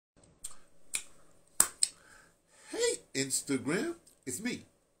Instagram. It's me,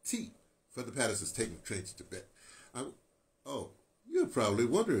 T, from the Pattersons taking the train to Tibet. Oh, you're probably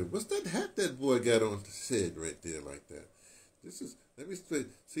wondering, what's that hat that boy got on his head right there like that? This is, let me explain.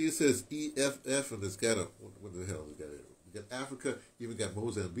 See, it says EFF, and it's got a, what the hell is it got it? We got Africa, even got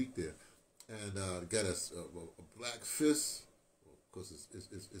Mozambique there. And got a black fist. Of course,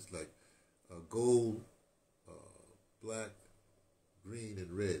 it's like gold, black, green,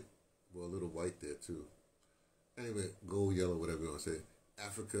 and red. Well, a little white there, too. Anyway, gold, yellow, whatever you want to say.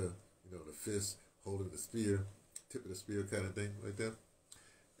 Africa, you know, the fist, holding the spear, tip of the spear kind of thing, like that.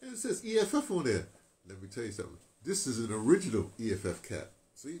 And it says EFF on there. Let me tell you something. This is an original EFF cap.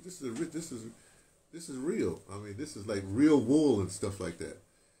 See, this is real. I mean, this is like real wool and stuff like that.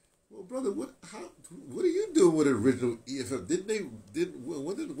 Well, brother, what are you doing with original EFF?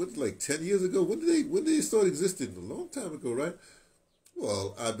 When like 10 years ago? When did they start existing? A long time ago, right?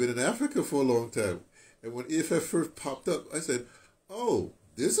 Well, I've been in Africa for a long time. And when EFF first popped up, I said, oh,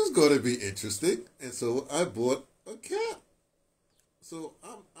 this is going to be interesting. And so I bought a cap. So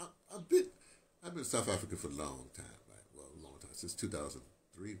I've been in South Africa for a long time, right? Well, a long time, since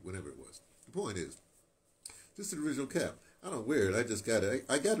 2003, whenever it was. The point is, this is the original cap. I don't wear it. I just got it.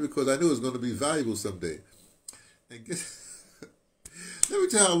 I got it because I knew it was going to be valuable someday. And let me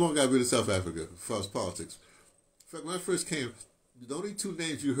tell you how long I've been in South Africa as far as politics. In fact, when I first came, the only two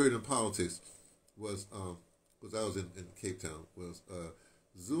names you heard in politics was I was in Cape Town, was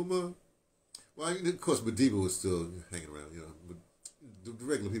Zuma. Well, of course, Madiba was still hanging around, you know. But the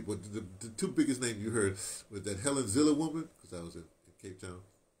regular people, the two biggest names you heard was that Helen Zille woman, because I was in Cape Town,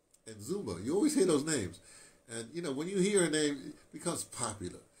 and Zuma. You always hear those names. And, you know, when you hear a name, it becomes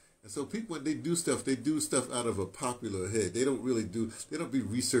popular. And so people, when they do stuff out of a popular head. They don't be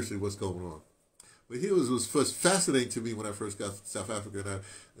researching what's going on. But here was first fascinating to me when I first got to South Africa and I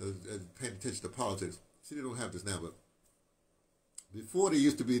paid attention to politics. See, they don't have this now, but before there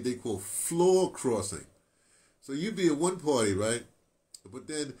used to be, they call floor crossing. So you'd be in one party, right? But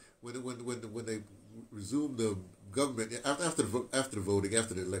then when they resumed the government after the voting,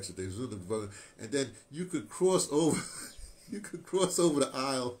 after the election, they resumed the voting, and then you could cross over. You could cross over the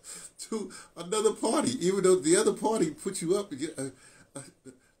aisle to another party, even though the other party put you up.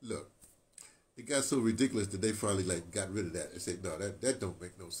 Look, it got so ridiculous that they finally got rid of that. They said, no, that don't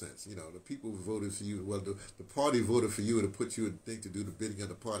make no sense. You know, the people who voted for you, well, the party voted for you to put you in the thing to do the bidding of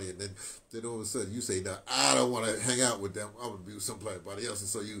the party, and then all of a sudden you say, no, I don't want to hang out with them. I want to be with somebody else. And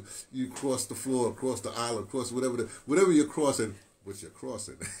so you cross the floor, across the aisle, across whatever you're crossing, which you're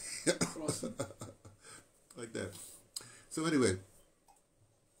crossing. Like that. So anyway,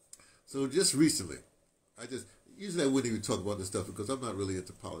 so just recently, usually I wouldn't even talk about this stuff because I'm not really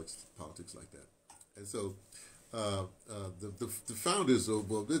into politics like that. And so the founders,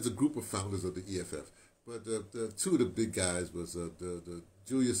 well, there's a group of founders of the EFF, but the two of the big guys was the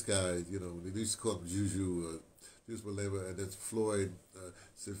Julius guy, you know, they used to call him Juju, Julius Malema, and that's Floyd,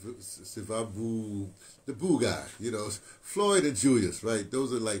 Sivabu, the Boo guy, you know, Floyd and Julius, right?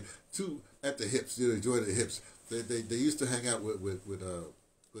 Those are like two at the hips, you know, they joined the hips. They used to hang out with the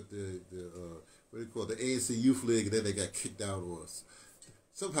what do you call it, the ANC Youth League, and then they got kicked out, or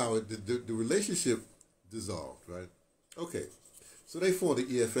somehow the relationship dissolved, right? Okay, so they formed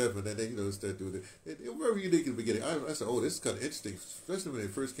the EFF, and then they started doing it. They were very unique in the beginning. I said, oh, this is kind of interesting, especially when they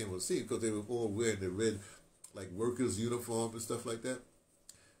first came on the scene, because they were all wearing the red, like workers' uniform and stuff like that.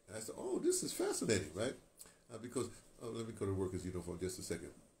 And I said, oh, this is fascinating, right? Because let me go to workers' uniform just a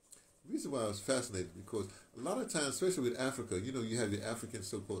second. The reason why I was fascinated because a lot of times, especially with Africa, you know, you have your African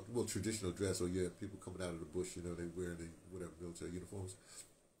so-called, well, traditional dress, or you have people coming out of the bush, you know, they wearing the whatever military uniforms.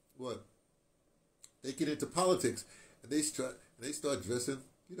 Well, they get into politics and they start dressing,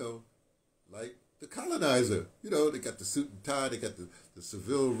 you know, like the colonizer. You know, they got the suit and tie, they got the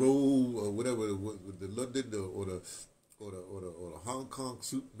Seville robe or whatever, the London or the Hong Kong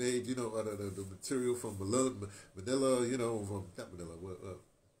suit made, you know, or the material from Manila, you know, from not Manila,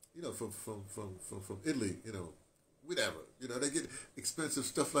 you know, from Italy, you know, whatever. You know, they get expensive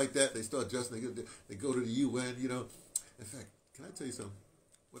stuff like that. They start dressing. They go to the UN. You know, in fact, can I tell you something?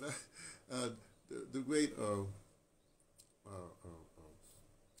 When the great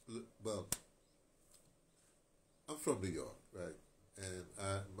well, I'm from New York, right? And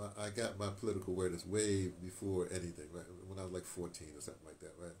I got my political awareness way before anything, right? When I was like 14 or something like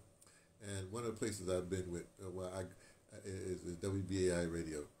that, right? And one of the places I've been with, is WBAI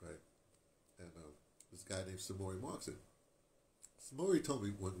radio, right? And this guy named Samori Markson. Samori told me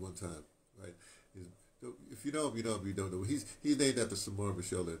one time, right? If you know him, you know him. You don't know. He's named after Samora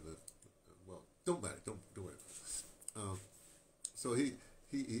Michelle. Well, don't matter. Don't worry. So he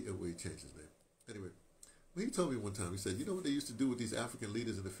changed his name. Anyway, Well, he told me one time, he said, you know what they used to do with these African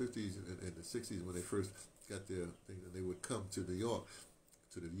leaders in the 50s and the 60s when they first got their thing, and they would come to New York,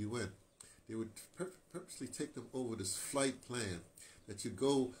 to the UN. They would purposely take them over this flight plan that you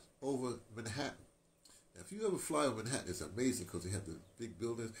go over Manhattan. Now, if you ever fly over Manhattan, it's amazing because they have the big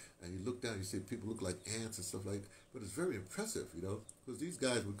buildings, and you look down, you see people look like ants and stuff like that. But it's very impressive, you know, because these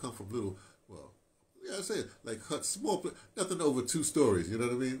guys would come from little, well, yeah, I say it, like huts, small, nothing over 2 stories, you know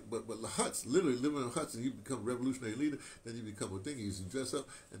what I mean? But the huts, literally living in huts, and you become a revolutionary leader, then you become a thing, you dress up,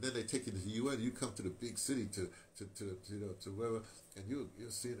 and then they take you to the UN, you come to the big city, to you know, to wherever, and you're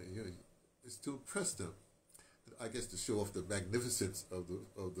seeing it, it's to impress them. I guess to show off the magnificence of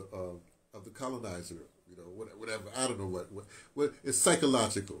the colonizer, you know, whatever. I don't know what it's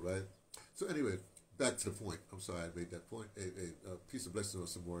psychological, right? So anyway, back to the point. I'm sorry I made that point. A piece of blessing on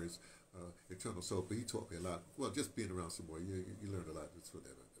Samoa's eternal soul, but he taught me a lot. Well, just being around Samoa, you learn a lot. That's what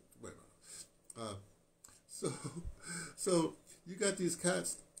that. So you got these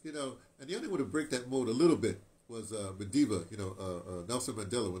cats, you know, and the only one to break that mold a little bit was Madiba, you know, Nelson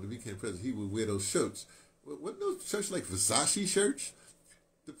Mandela. When he became president, he would wear those shirts. Wasn't those shirts like Versace shirts?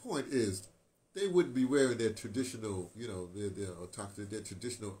 The point is, they wouldn't be wearing their traditional, you know, their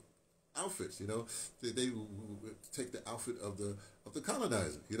traditional outfits. You know, they would take the outfit of the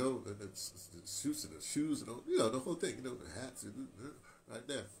colonizer. You know, and the suits and the shoes and all, you know, the whole thing. You know, the hats, right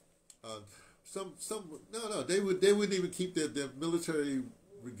there. No, they wouldn't even keep their military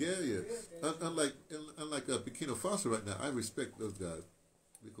regalia. Unlike Burkina Faso right now, I respect those guys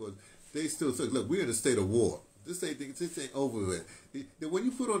because they still say, look, we're in a state of war. This ain't over with. When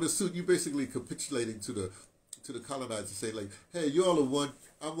you put on the suit, you basically capitulating to the colonizers and say, like, hey, y'all are one,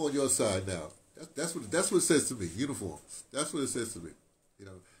 I'm on your side now. That's what it says to me. Uniform. That's what it says to me. You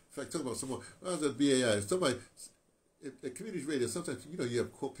know. In fact, talk about someone. When I was at BAI, somebody at community radio, sometimes you know you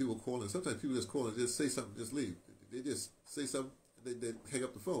have people calling. Sometimes people just call and just say something, just leave. They just say something, and they hang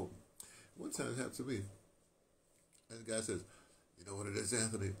up the phone. One time it happened to me, and the guy says, "You know what it is,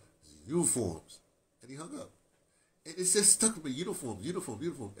 Anthony? It's uniforms," and he hung up. And it's just stuck with me. Uniform.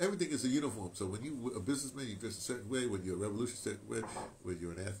 Everything is a uniform. So when you're a businessman, you dress a certain way. When you're a revolutionary, a certain way. When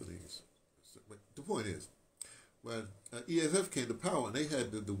you're an athlete, the point is, when EFF came to power and they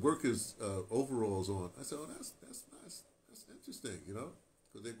had the workers' overalls on, I said, "Oh, that's nice. That's interesting, you know,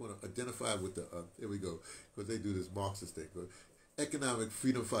 because they're going to identify with the here we go, because they do this Marxist thing." Economic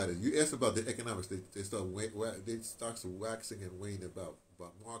freedom fighters. You ask about the economics, they start waxing and waning about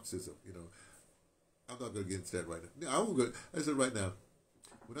Marxism, you know. I'm not going to get into that right now. I won't go. I said right now,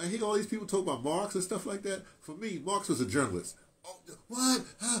 when I hear all these people talk about Marx and stuff like that, for me, Marx was a journalist. Oh, what?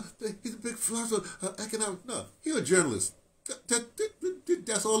 He's a big philosopher, economic. No, he's a journalist.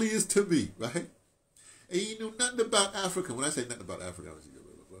 That's all he is to me, right? And he knew nothing about Africa. When I say nothing about Africa,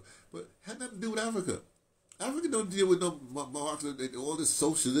 but had nothing to do with Africa. Africa don't deal with no Marx and all this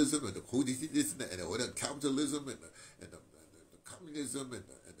socialism and and all that capitalism and the communism and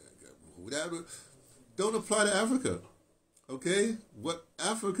whatever. Don't apply to Africa, okay? What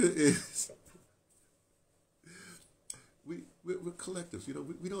Africa is, we're collectives, you know.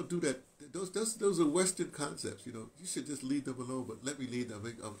 We don't do that. Those are Western concepts, you know. You should just leave them alone. But let me lead them.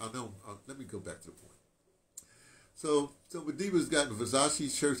 Let me go back to the point. So Madiba's gotten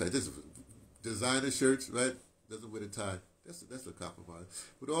Versace shirts, like this, designer shirts, right? Doesn't wear the tie. That's a compromise.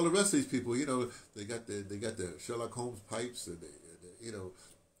 But all the rest of these people, you know, they got the Sherlock Holmes pipes and they you know.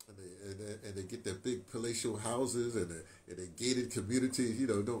 And they get their big palatial houses and they gated communities, you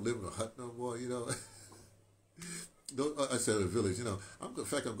know, don't live in a hut no more, you know. I said a village, you know. In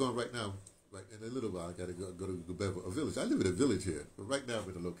fact, I'm going right now, right in a little while, I got to go to Gubeva, a village. I live in a village here, but right now I'm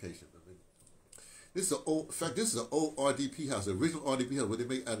in a location. I mean, this is an old RDP house, the original RDP house, where they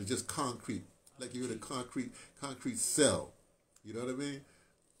make out of just concrete, like you're in a concrete cell. You know what I mean?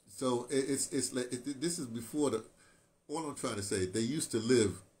 So it's like this is before all I'm trying to say, they used to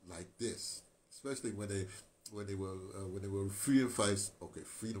live like this, especially when they were freedom fighters. Okay,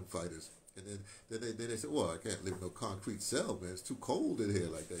 freedom fighters, and then they said, "Well, I can't live in no concrete cell, man. It's too cold in here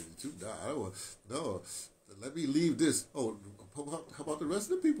like that. It's too I don't want no. Let me leave this. Oh, how about the rest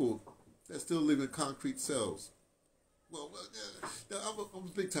of the people that still live in concrete cells? Well, yeah, I'm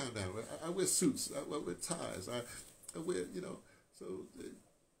big time now. I wear suits. I wear ties. I wear, you know. So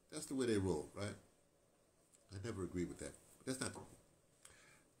that's the way they roll, right? I never agree with that. But that's not the point.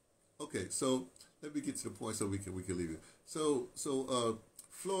 Okay, so let me get to the point so we can leave it. So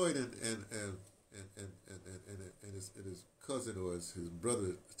Floyd and his cousin or his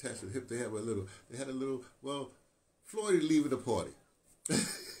brother attached to the hip, they had a little. Well, Floyd is leaving the party.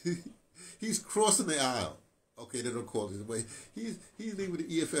 He's crossing the aisle. Okay, they don't call it this way. He's leaving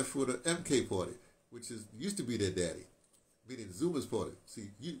the EFF for the MK party. which is used to be their daddy, meaning Zuma's party.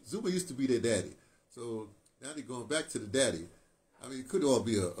 See, Zuma used to be their daddy, so now they're going back to the daddy. I mean, it could all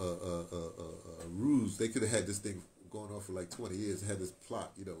be a ruse. They could have had this thing going on for like 20 years, had this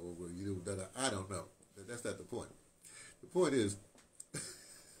plot, over, that I don't know. That's not the point. The point is, I'm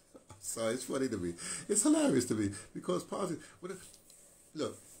sorry, it's funny to me. It's hilarious to me because politics.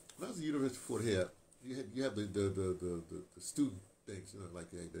 Look, when I was at the University of Fort Hare, you have the student things,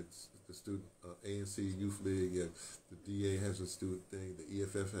 like the student ANC Youth League, the DA has a student thing, the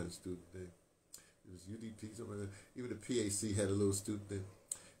EFF has a student thing. It was UDP, something like that. Even the PAC had a little student thing.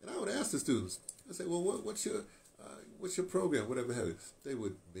 And I would ask the students, I say, well, what's your program, whatever have you. They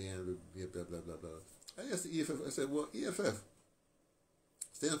would, blah, blah, blah, blah. I asked the EFF, I said, well, EFF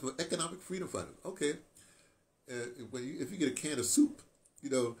stands for Economic Freedom Fighters. Okay. If you get a can of soup,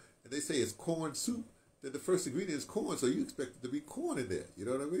 and they say it's corn soup, then the first ingredient is corn, so you expect it to be corn in there. You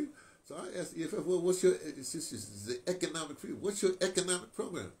know what I mean? So I asked the EFF, well, what's your, it's the economic freedom, what's your economic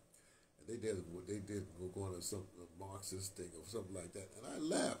program? And they did go on some Marxist thing or something like that. And I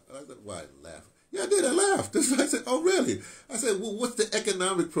laughed. And I said, why laugh? Yeah, I did. I laughed. I said, oh, really? I said, well, what's the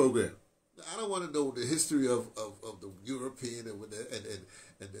economic program? I don't want to know the history of the European and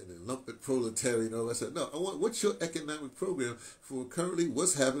the lumped proletariat. I said, no, what's your economic program for currently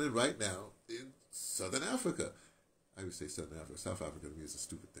what's happening right now in Southern Africa? I would say Southern Africa. South Africa to me is a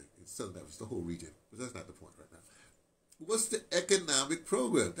stupid thing. It's Southern Africa, it's the whole region. But that's not the point right now. What's the economic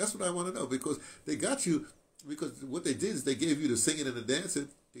program? That's what I want to know, because they got you. Because what they did is they gave you the singing and the dancing.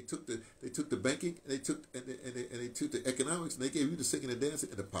 They took the banking and they took the economics, and they gave you the singing and dancing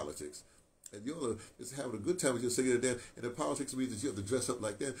and the politics. And you're just having a good time with your singing and dancing, and the politics means that you have to dress up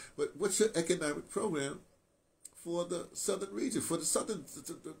like that. But what's your economic program for the southern region, for the southern,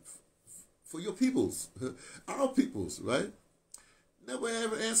 for your peoples, our peoples, right? Nobody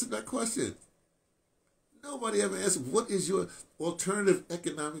ever answered that question. Nobody ever answered, what is your alternative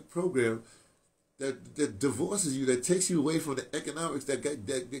economic program that divorces you, that takes you away from the economics, that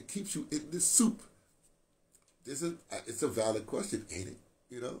keeps you in this soup? It's a valid question, ain't it?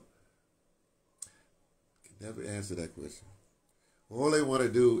 Can never answer that question. All they want to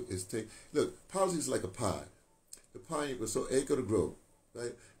do is look, politics is like a pie. The pie was so acre to grow,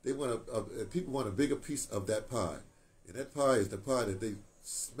 right? They want people want a bigger piece of that pie. And that pie is the pie that they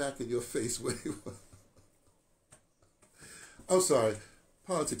smack in your face when they want. I'm sorry,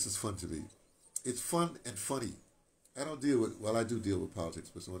 politics is fun to me. It's fun and funny. I don't deal with, I do deal with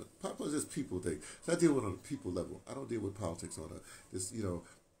politics, but politics is people thing. So I deal with it on a people level. I don't deal with politics on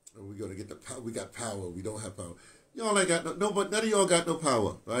we're going to get the power. We got power. We don't have power. Y'all ain't got but none of y'all got no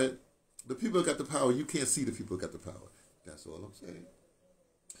power, right? The people got the power. You can't see the people got the power. That's all I'm saying.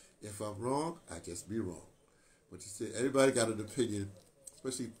 If I'm wrong, I just be wrong. But you see, everybody got an opinion.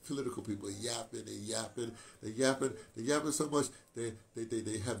 Especially political people, they yapping so much, they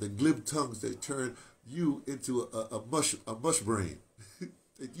have the glib tongues that turn you into a mush brain.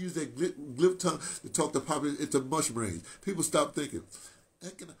 They use their glib tongue to talk the populace into mush brains. People stop thinking.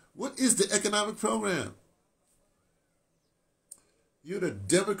 What is the economic program? You're the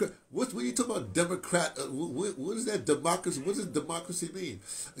Democrat. What are you talking about, Democrat? What is that democracy? What does democracy mean?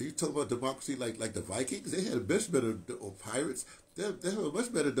 Are you talking about democracy like the Vikings? They had a much better, or pirates. They have a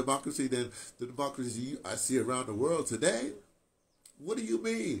much better democracy than the democracy I see around the world today. What do you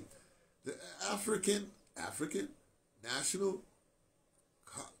mean? The African national.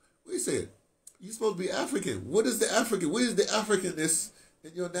 What are you saying? You're supposed to be African. What is the African? What is the Africanness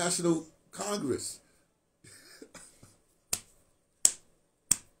in your national Congress?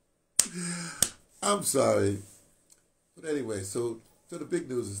 I'm sorry, but anyway, so the big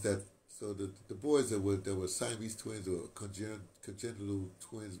news is that the boys that were Siamese twins or congenital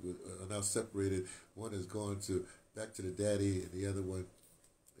twins are now separated. One is going back to the daddy, and the other one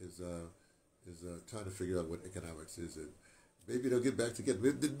is trying to figure out what economics is. And maybe they'll get back together.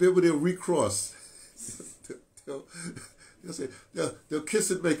 Maybe they'll recross. they'll say they'll kiss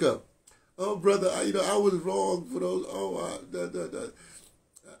and make up. Oh, brother, I was wrong for those.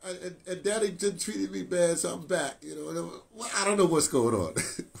 And daddy just treated me bad, so I'm back. Well, I don't know what's going on.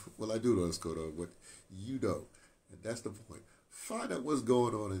 Well, I do know what's going on, but you don't. And that's the point. Find out what's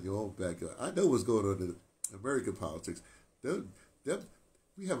going on in your own backyard. I know what's going on in American politics.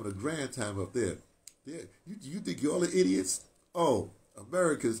 We having a grand time up there. You think y'all are idiots? Oh,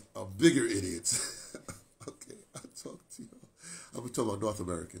 Americans are bigger idiots. Okay, I'll talk to y'all. I'm going to talk about North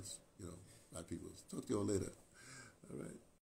Americans, black people. Talk to y'all later. All right.